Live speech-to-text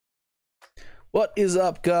What is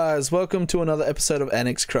up, guys? Welcome to another episode of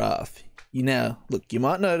AnyxCraft. Look, you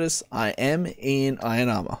might notice I am in iron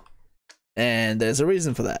armor, and there's a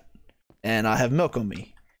reason for that. And I have milk on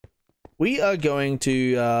me. We are going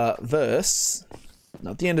to verse,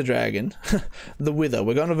 not the Ender Dragon, the Wither.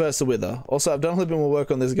 We're going to verse the Wither. Also, I've done a little bit more work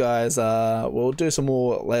on this, guys. We'll do some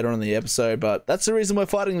more later on in the episode, but that's the reason we're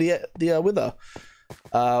fighting the Wither.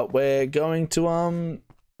 We're going to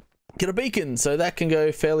get a beacon, so that can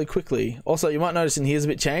go fairly quickly. Also, you might notice in here's a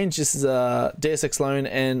bit changed. This is DSX Lone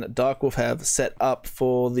and Dark Wolf have set up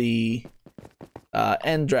for the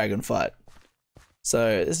End Dragon fight.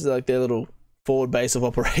 So this is like their little forward base of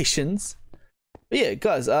operations. But yeah,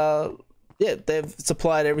 guys, yeah, they've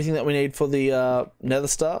supplied everything that we need for the Nether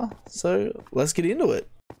Star, so let's get into it.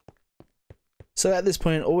 So at this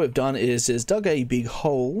point, all we've done is just dug a big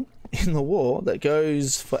hole in the wall that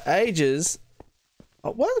goes for ages.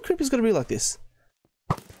 Oh, why are the creepers going to be like this?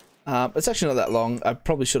 It's actually not that long. I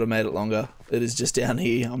probably should have made it longer. It is just down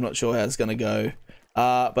here. I'm not sure how it's going to go.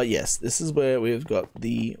 But yes, this is where we've got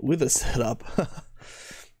the Wither set up.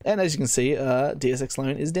 And as you can see, DSX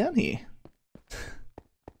Lone is down here.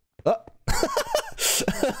 Oh.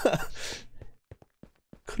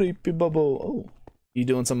 Creepy bubble. Oh, you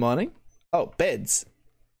doing some mining? Oh, beds.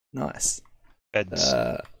 Nice. Beds.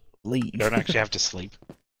 Leave. You don't actually have to sleep.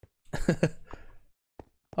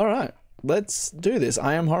 Alright, let's do this.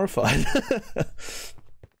 I am horrified.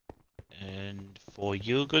 And for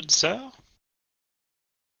you, good sir?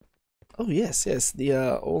 Oh yes, yes, the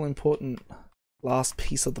all-important last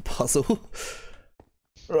piece of the puzzle.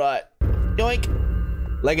 Right,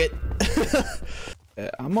 yoink! Leg it!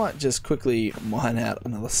 Yeah, I might just quickly mine out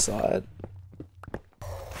another side.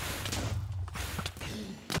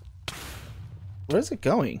 Where's it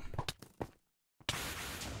going?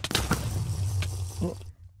 Oh.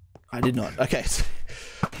 I did not. Okay.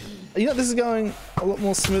 You know, this is going a lot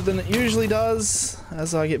more smooth than it usually does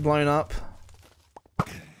as I get blown up.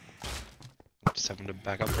 Just having to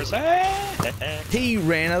back up for a sec. He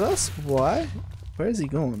ran at us? Why? Where is he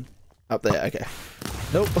gone? Up there. Okay.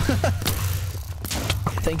 Nope.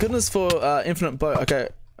 Thank goodness for infinite bow. Okay.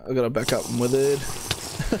 I gotta back up. I'm withered.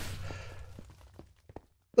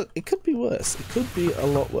 Look, it could be worse. It could be a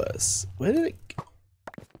lot worse. Where did it go?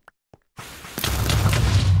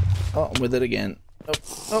 Oh, I'm with it again. Oh.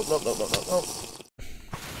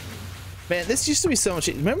 Man, this used to be so much.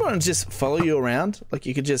 Remember when it just follow you around? Like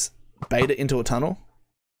you could just bait it into a tunnel?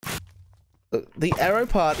 The arrow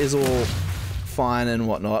part is all fine and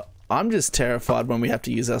whatnot. I'm just terrified when we have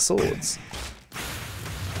to use our swords.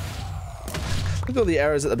 Look at all the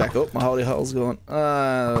arrows at the back. Oh, my holy hole's gone.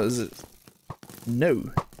 Is it? No.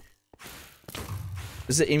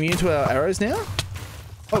 Is it immune to our arrows now?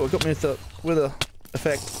 Oh, it got me with a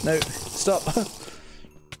effect. No, stop.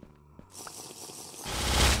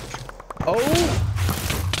 Oh,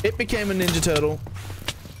 it became a Ninja Turtle.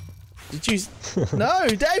 Did you? No,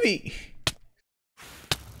 Davey.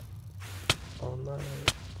 Oh no.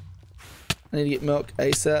 I need to get milk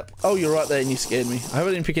ASAP. Oh, you're right there and you scared me. I hope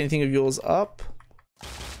I didn't pick anything of yours up.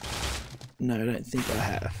 No, I don't think I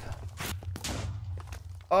have.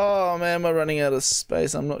 Oh man, we're running out of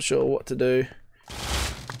space. I'm not sure what to do.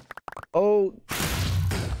 Oh.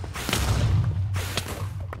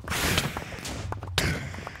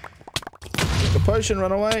 Drink a potion,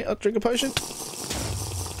 run away. I'll drink a potion.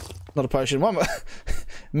 Not a potion, one more.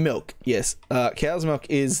 Milk, yes. Cow's milk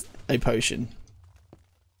is a potion.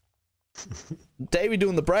 Davey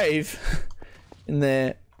doing the brave in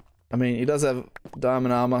there. I mean, he does have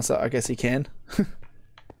diamond armor, so I guess he can.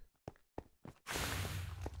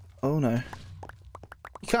 Oh no.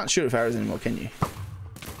 You can't shoot with arrows anymore, can you?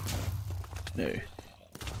 No.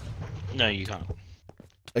 No, you can't.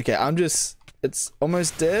 Okay, it's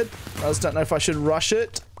almost dead. I just don't know if I should rush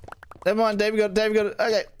it. Never mind, Davey got it.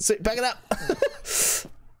 Okay, so back it up.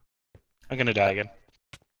 I'm gonna die again.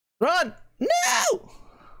 Run! No!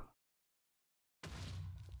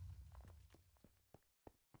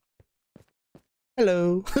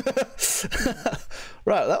 Hello.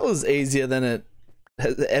 Right, that was easier than it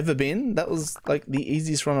has ever been. That was like the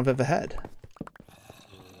easiest run I've ever had.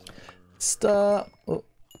 Star. Oh,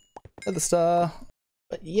 Nether Star.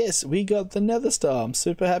 But yes, we got the Nether Star. I'm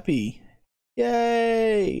super happy.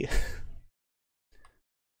 Yay!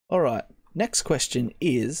 Alright, next question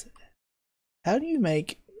is, how do you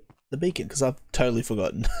make the beacon? Because I've totally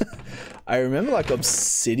forgotten. I remember like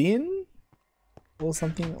obsidian or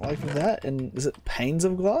something like that. And is it panes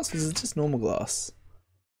of glass? Or is it just normal glass?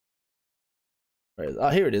 Oh,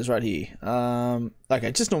 here it is, right here.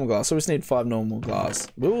 Okay, just normal glass. So we just need 5 normal glass.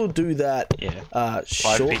 We will do that. Yeah. 5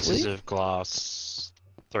 shortly. pieces of glass,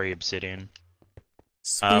 3 obsidian.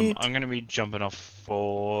 Sweet. I'm gonna be jumping off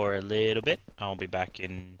for a little bit. I'll be back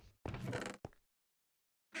in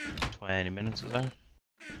 20 minutes or so.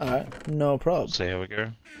 Alright, no problem. See how we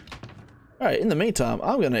go. Alright, in the meantime,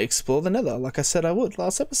 I'm going to explore the nether like I said I would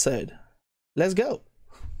last episode. Let's go.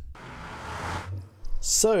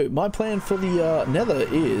 So, my plan for the nether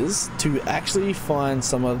is to actually find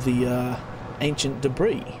some of the ancient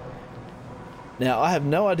debris. Now, I have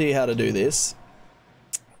no idea how to do this,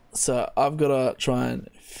 so I've got to try and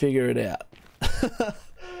figure it out.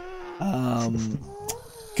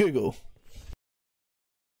 Google.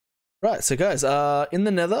 Right, so guys, in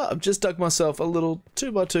the nether, I've just dug myself a little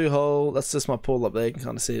 2x2 hole. That's just my pool up there. You can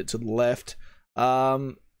kind of see it to the left.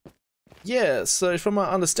 Yeah, so from my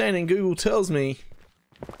understanding, Google tells me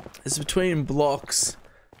it's between blocks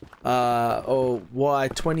or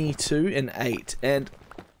Y22 and 8. And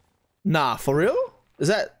nah, for real? Is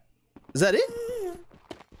that it?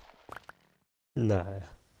 No.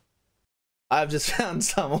 I've just found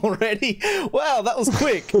some already. Wow, that was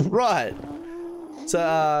quick. Right.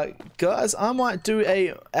 So, guys, I might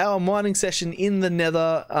do our mining session in the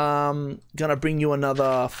nether. Gonna bring you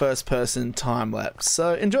another first-person time-lapse.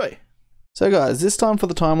 So, enjoy. So, guys, this time for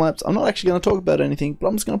the time-lapse, I'm not actually going to talk about anything, but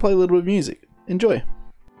I'm just going to play a little bit of music. Enjoy.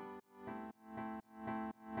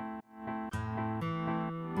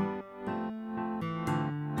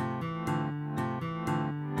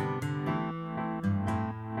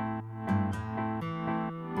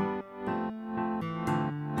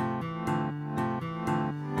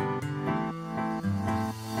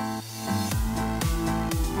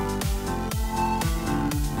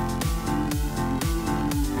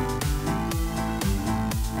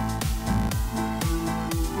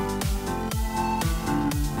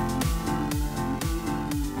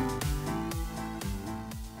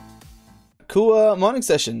 Cool mining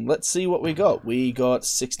session. Let's see what we got. We got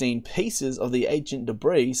 16 pieces of the ancient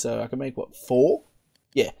debris, so I can make, what, 4?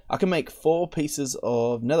 Yeah, I can make 4 pieces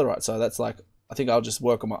of netherite, so that's like, I think I'll just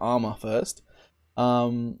work on my armor first.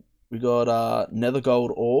 We got nether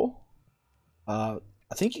gold ore. I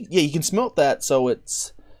think, yeah, you can smelt that so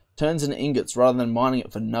it turns into ingots rather than mining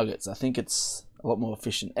it for nuggets. I think it's a lot more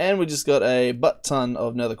efficient. And we just got a butt ton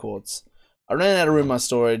of nether quartz. I ran out of room in my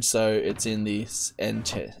storage, so it's in the end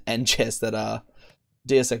chest that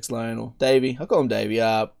DSX Loan, or Davey, I call him Davey,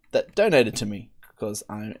 that donated to me because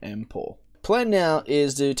I am poor. Plan now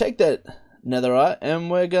is to take that netherite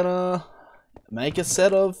and we're gonna make a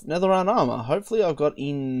set of netherite armor. Hopefully I've got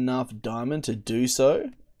enough diamond to do so.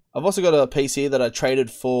 I've also got a piece here that I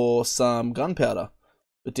traded for some gunpowder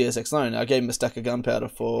with DSX Loan. I gave him a stack of gunpowder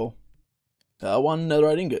for 1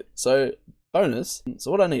 netherite ingot. So bonus.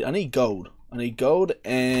 So what I need gold. I need gold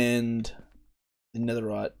and the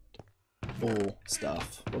netherite ore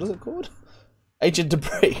stuff. What is it called? Ancient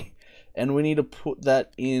debris. And we need to put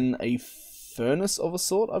that in a furnace of a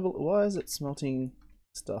sort. Why is it smelting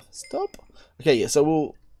stuff? Stop. Okay, yeah, so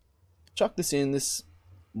we'll chuck this in. This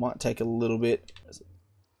might take a little bit.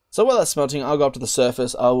 So while that's smelting, I'll go up to the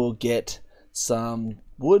surface. I will get some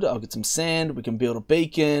wood. I'll get some sand. We can build a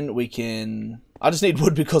beacon. I just need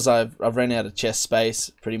wood because I've ran out of chest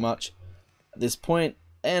space pretty much at this point,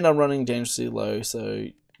 and I'm running dangerously low, so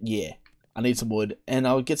yeah, I need some wood, and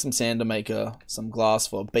I'll get some sand to make some glass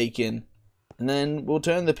for a beacon, and then we'll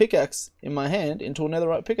turn the pickaxe in my hand into a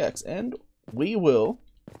netherite pickaxe, and we will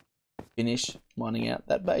finish mining out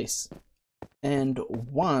that base. And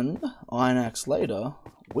 1 iron axe later,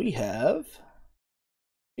 we have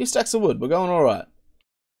a few stacks of wood. We're going alright.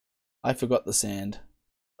 I forgot the sand.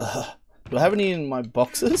 Do I have any in my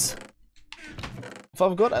boxes? If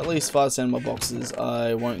I've got at least 5 sand in my boxes,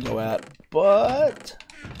 I won't go out, but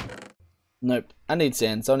nope, I need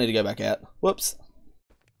sand, so I need to go back out. Whoops.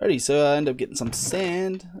 Alrighty, so I end up getting some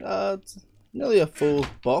sand. It's nearly a full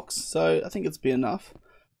box, so I think it's be enough.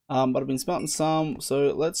 But I've been smelting some,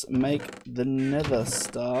 so let's make the nether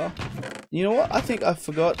star. You know what? I think I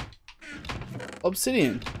forgot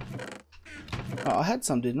obsidian. Oh, I had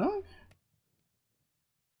some, didn't I?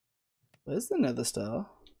 Where's the nether star?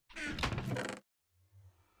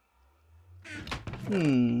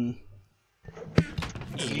 You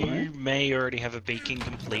may already have a beacon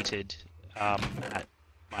completed at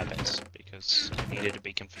my base because I needed a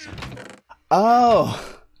beacon for something.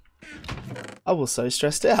 Oh! I was so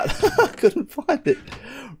stressed out. I couldn't find it.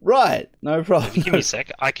 Right, no problem. Give me a sec,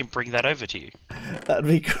 I can bring that over to you. That'd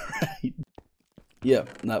be great. Yeah,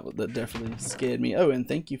 no, that definitely scared me. Oh, and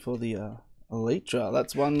thank you for the elytra.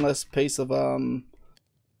 That's one less piece of diamond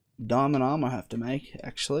armor I have to make,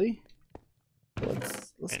 actually.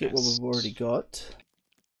 Let's get what we've already got.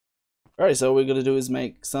 Alright, so what we're gonna do is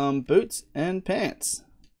make some boots and pants.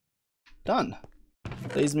 Done.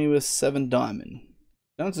 Leaves me with 7 diamond.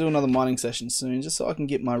 I'm going to do another mining session soon, just so I can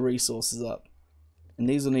get my resources up. And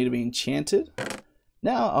these will need to be enchanted.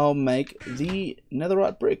 Now I'll make the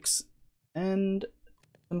netherite bricks and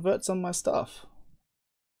convert some of my stuff.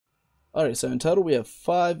 Alright, so in total we have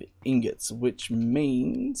 5 ingots, which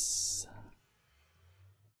means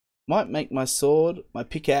might make my sword, my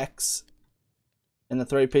pickaxe, and the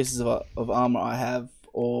 3 pieces of armor I have,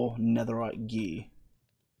 or netherite gear.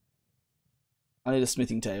 I need a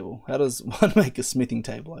smithing table. How does one make a smithing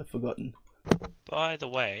table? I've forgotten. By the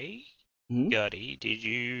way, Gertie, did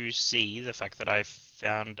you see the fact that I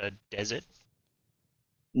found a desert?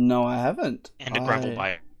 No, I haven't. And a gravel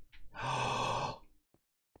biome.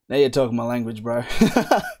 Now you're talking my language, bro.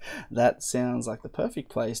 That sounds like the perfect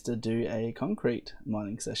place to do a concrete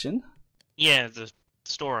mining session. Yeah, the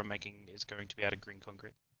store I'm making is going to be out of green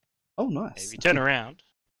concrete. Oh, nice. If you turn around.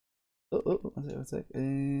 One sec.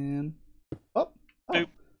 Oh.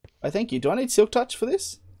 Oh, thank you. Do I need silk touch for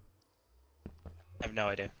this? I have no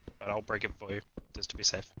idea, but I'll break it for you just to be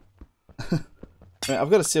safe. I mean, I've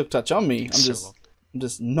got a silk touch on me.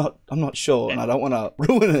 I'm not sure, and I don't want to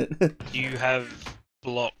ruin it. Do you have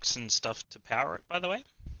blocks and stuff to power it, by the way?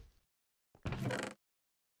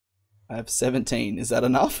 I have 17. Is that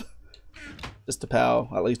enough? Just to power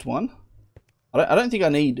at least one? I don't think I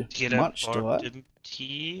need much, do I?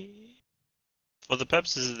 For the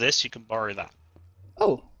purposes of this, you can borrow that.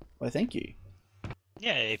 Oh, well, thank you.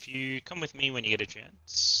 Yeah, if you come with me when you get a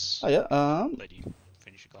chance. Oh yeah. Let you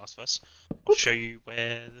finish your glass first. I'll show you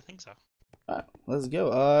where the things are. Alright, let's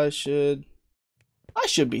go. I should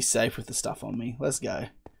be safe with the stuff on me. Let's go.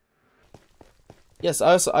 Yes,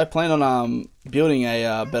 I plan on building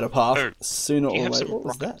a better path sooner or later. What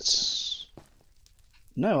was that?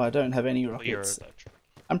 No, I don't have any rockets.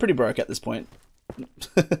 I'm pretty broke at this point.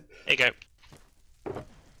 There you go.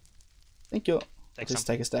 Thank you. Just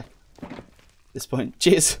take a stack. At this point.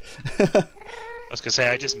 Cheers. I was gonna say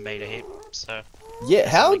I just made a heap, so. Yeah,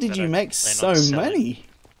 how did you make so many?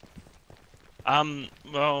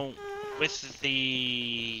 Well, with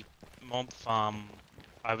the mob farm,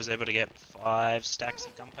 I was able to get 5 stacks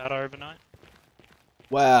of gunpowder overnight.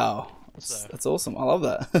 Wow, that's awesome. I love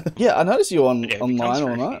that. Yeah, I noticed you online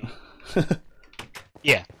or not.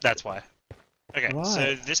 Yeah, that's why. Okay,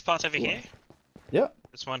 so this part over here. Yep.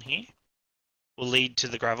 This one here will lead to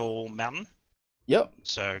the gravel mountain. Yep.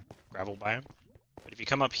 So gravel biome. But if you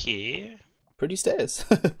come up here, pretty stairs.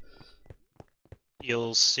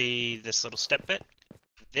 You'll see this little step bit.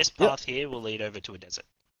 This path here will lead over to a desert.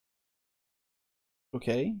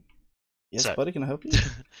 Okay. Yes, buddy, can I help you?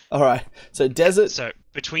 Alright, so desert, so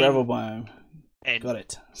between gravel biome. And got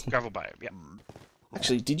it. Gravel biome, yeah.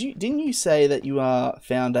 Actually, didn't you say that you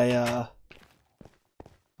found a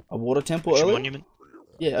water temple Ocean earlier? Monument?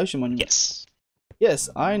 Yeah, Ocean Monument. Yes. Yes,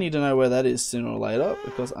 I need to know where that is sooner or later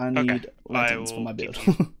because I need lanterns for my build.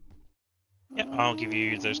 Yeah, I'll give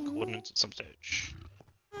you those coordinates at some stage.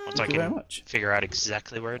 Once I can figure out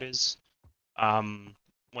exactly where it is.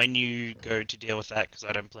 When you go to deal with that, because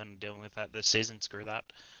I don't plan on dealing with that this season, screw that.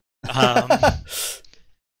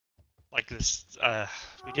 Like this,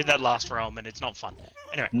 we did that last realm and it's not fun.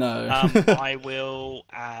 Anyway, no. I will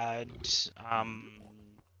add,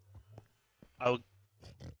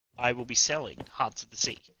 I will be selling Hearts of the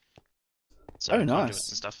Sea. So nice. Conduits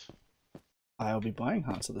and stuff. I'll be buying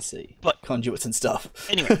Hearts of the Sea. But conduits and stuff.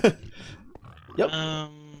 Anyway. Yep.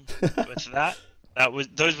 With that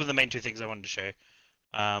those were the main 2 things I wanted to show.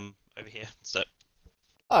 Over here. So.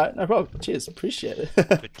 Alright, no problem. Cheers, appreciate it.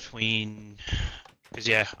 Because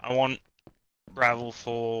yeah, I want gravel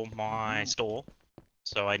for my store,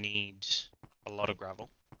 so I need a lot of gravel.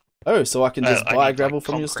 Oh, so I can just buy gravel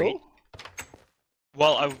from your store?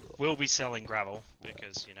 Well, I will be selling gravel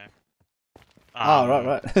because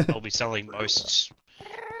right. I'll be selling most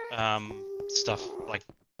stuff like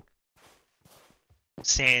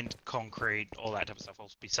sand, concrete, all that type of stuff. I'll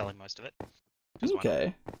be selling most of it.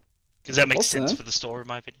 Okay. Because that makes sense for the store, in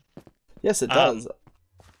my opinion. Yes, it does.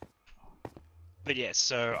 But yeah,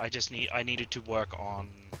 so I needed to work on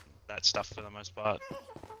that stuff for the most part.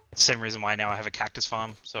 Same reason why now I have a cactus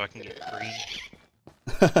farm, so I can get green.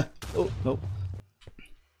 Oh, nope.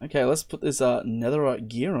 Okay, let's put this netherite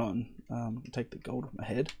gear on. Take the gold off my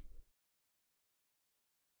head.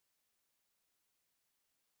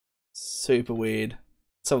 Super weird.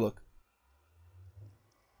 Let's have a look.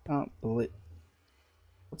 Can't believe.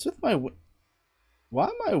 What's with my why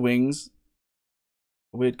are my wings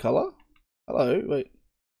a weird color? Hello, wait.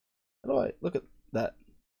 How do I look at that?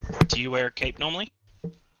 Do you wear a cape normally?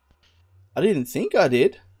 I didn't think I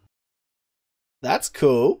did. That's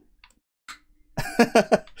cool.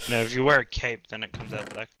 No, if you wear a cape, then it comes out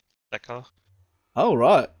that color. Oh,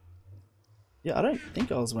 right. Yeah, I don't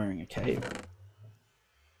think I was wearing a cape.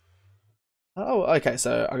 Oh, okay,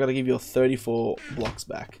 so I gotta give you 34 blocks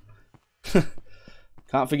back.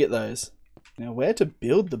 Can't forget those. Now, where to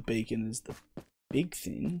build the beacon is the big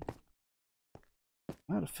thing.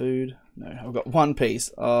 Out of food. No, I've got one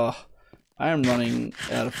piece. Oh, I am running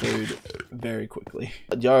out of food very quickly.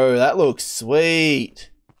 Yo, that looks sweet.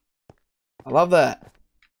 I love that.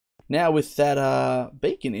 Now with that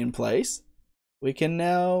beacon in place, we can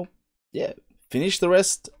now, yeah, finish the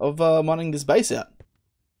rest of mining this base out.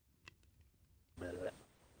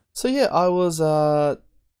 So yeah, I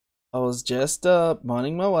was just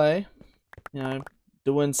mining my way, you know,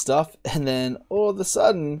 doing stuff, and then all of a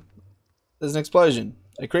sudden, there's an explosion.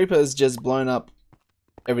 A creeper has just blown up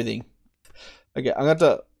everything. Okay, I'm going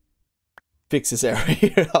to fix this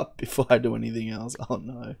area up before I do anything else. Oh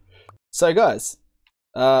no. So guys,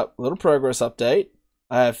 little progress update.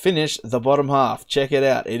 I have finished the bottom half. Check it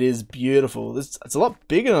out. It is beautiful. It's a lot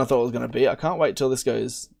bigger than I thought it was going to be. I can't wait till this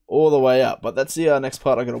goes all the way up. But that's the next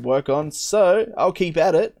part I got to work on. So I'll keep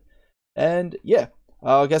at it. And yeah,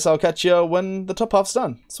 I guess I'll catch you when the top half's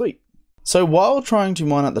done. Sweet. So while trying to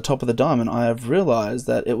mine at the top of the diamond, I have realized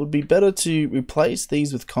that it would be better to replace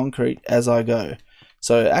these with concrete as I go.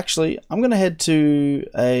 So actually, I'm going to head to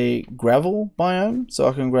a gravel biome so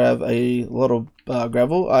I can grab a lot of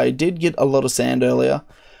gravel. I did get a lot of sand earlier,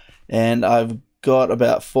 and I've got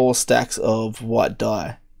about 4 stacks of white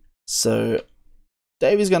dye. So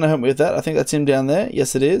Davey's going to help me with that. I think that's him down there.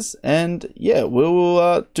 Yes, it is. And yeah,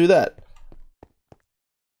 we'll do that.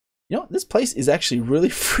 You know what? This place is actually really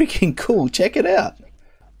freaking cool. Check it out.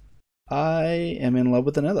 I am in love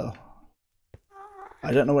with the Nether.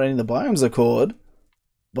 I don't know what any of the biomes are called,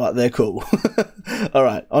 but they're cool.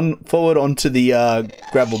 Alright, forward onto the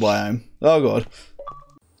gravel biome. Oh god.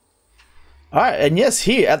 Alright, and yes,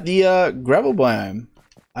 here at the gravel biome.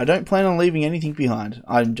 I don't plan on leaving anything behind.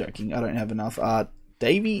 I'm joking, I don't have enough.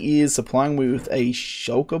 Davey is supplying me with a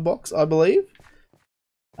shulker box, I believe.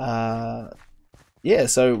 Yeah,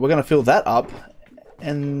 so we're going to fill that up,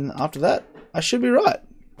 and after that, I should be right.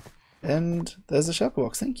 And there's a shulker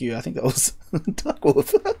box. Thank you. I think that was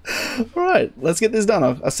Duckwolf. Alright, let's get this done.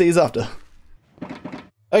 I'll see you after.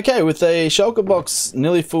 Okay, with a shulker box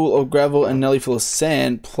nearly full of gravel and nearly full of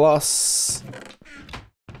sand, plus...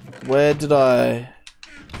 Where did I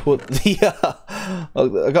put the...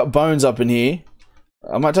 I got bones up in here.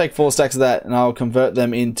 I might take 4 stacks of that, and I'll convert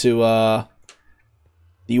them into the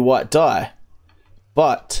white dye.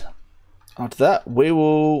 But after that, we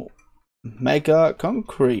will make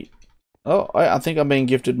concrete. Oh, I think I'm being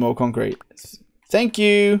gifted more concrete. Thank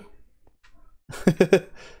you.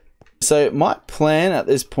 So my plan at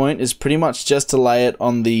this point is pretty much just to lay it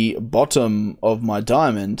on the bottom of my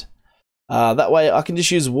diamond. That way I can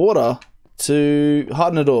just use water to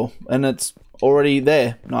harden it all, and it's already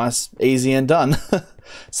there. Nice, easy and done.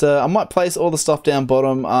 So I might place all the stuff down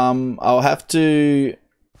bottom. I'll have to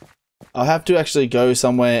actually go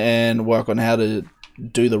somewhere and work on how to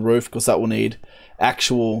do the roof, because that will need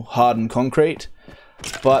actual hardened concrete.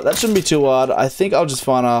 But that shouldn't be too hard. I think I'll just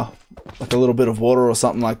find like a little bit of water or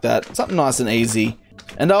something like that. Something nice and easy.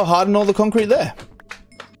 And I'll harden all the concrete there.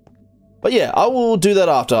 But yeah, I will do that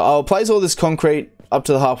after. I'll place all this concrete up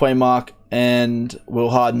to the halfway mark, and we'll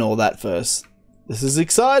harden all that first. This is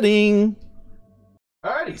exciting.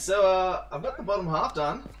 Alrighty, so I've got the bottom half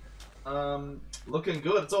done. Looking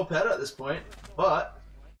good. It's all powder at this point, but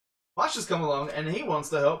Mush has come along and he wants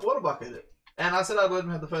to help water bucket it. And I said I'd let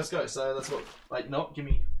him have the first go, so that's what... Wait, no, give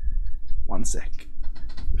me 1 sec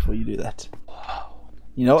before you do that.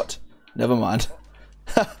 You know what? Never mind.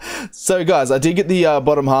 So guys, I did get the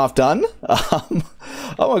bottom half done. Oh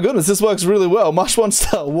my goodness, this works really well. Mush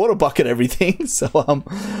wants to water bucket everything, so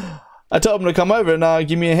I told him to come over and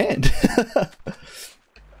give me a hand.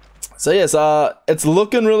 So yes, it's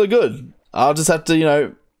looking really good. I'll just have to, you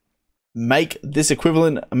know, make this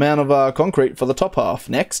equivalent amount of concrete for the top half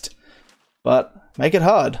next. But make it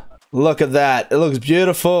hard. Look at that. It looks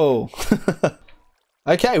beautiful.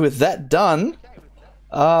 Okay, with that done,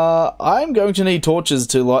 I'm going to need torches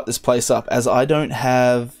to light this place up, as I don't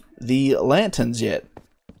have the lanterns yet.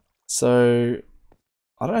 So,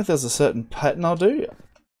 I don't know if there's a certain pattern I'll do.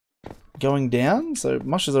 Going down. So,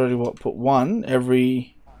 Mush has already put 1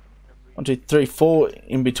 every... 1, 2, 3, 4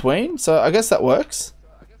 in between. So I guess that works.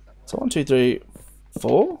 So 1, 2, 3,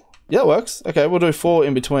 4. Yeah, that works. Okay, we'll do 4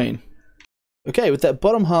 in between. Okay, with that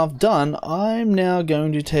bottom half done, I'm now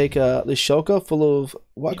going to take this shulker full of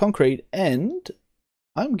white concrete, and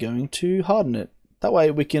I'm going to harden it. That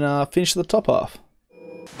way we can finish the top half.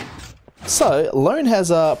 So, Lone has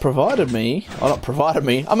provided me, or not provided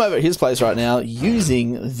me, I'm over at his place right now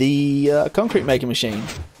using the concrete making machine.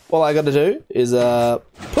 All I gotta do is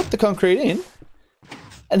put the concrete in,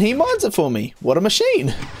 and he mines it for me. What a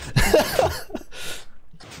machine!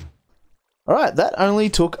 Alright, that only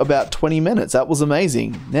took about 20 minutes. That was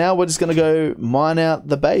amazing. Now we're just gonna go mine out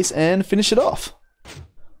the base and finish it off.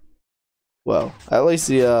 Well, at least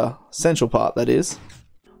the central part, that is.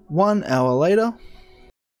 1 hour later.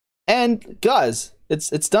 And guys,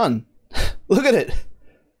 it's done. Look at it.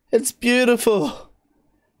 It's beautiful.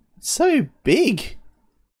 It's so big.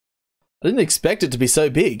 I didn't expect it to be so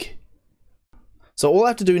big. So all I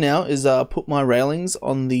have to do now is put my railings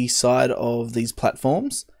on the side of these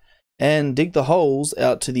platforms and dig the holes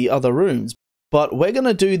out to the other rooms. But we're going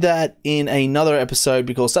to do that in another episode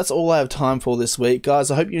because that's all I have time for this week. Guys,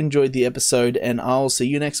 I hope you enjoyed the episode and I'll see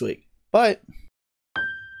you next week. Bye.